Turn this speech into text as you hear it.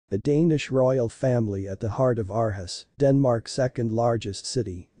The Danish royal family at the heart of Aarhus, Denmark's second largest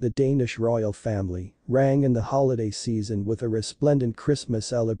city, the Danish royal family, rang in the holiday season with a resplendent Christmas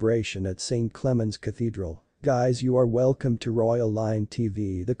celebration at St Clemens Cathedral. Guys, you are welcome to Royal Line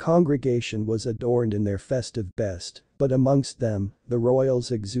TV. The congregation was adorned in their festive best, but amongst them, the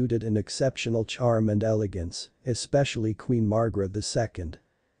royals exuded an exceptional charm and elegance, especially Queen Margrethe II.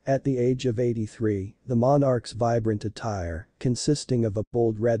 At the age of 83, the monarch's vibrant attire, consisting of a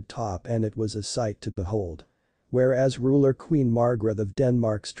bold red top, and it was a sight to behold. Whereas ruler Queen Margrethe of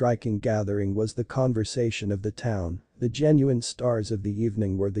Denmark's striking gathering was the conversation of the town, the genuine stars of the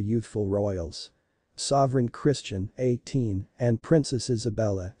evening were the youthful royals. Sovereign Christian, 18, and Princess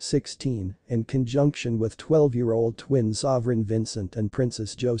Isabella, 16, in conjunction with 12-year-old twin Sovereign Vincent and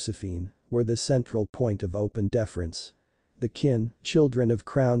Princess Josephine, were the central point of open deference. The children of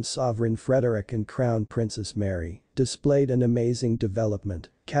Crown Sovereign Frederick and Crown Princess Mary, displayed an amazing development,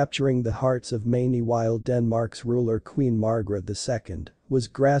 capturing the hearts of many while Denmark's ruler Queen Margrethe II was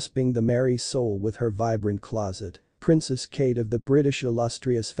grasping the merry soul with her vibrant closet. Princess Kate of the British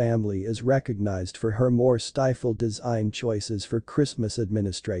illustrious family is recognized for her more stifled design choices for Christmas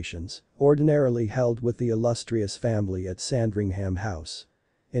administrations, ordinarily held with the illustrious family at Sandringham House.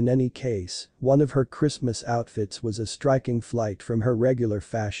 In any case, one of her Christmas outfits was a striking flight from her regular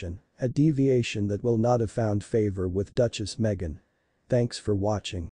fashion, a deviation that will not have found favor with Duchess Meghan. Thanks for watching.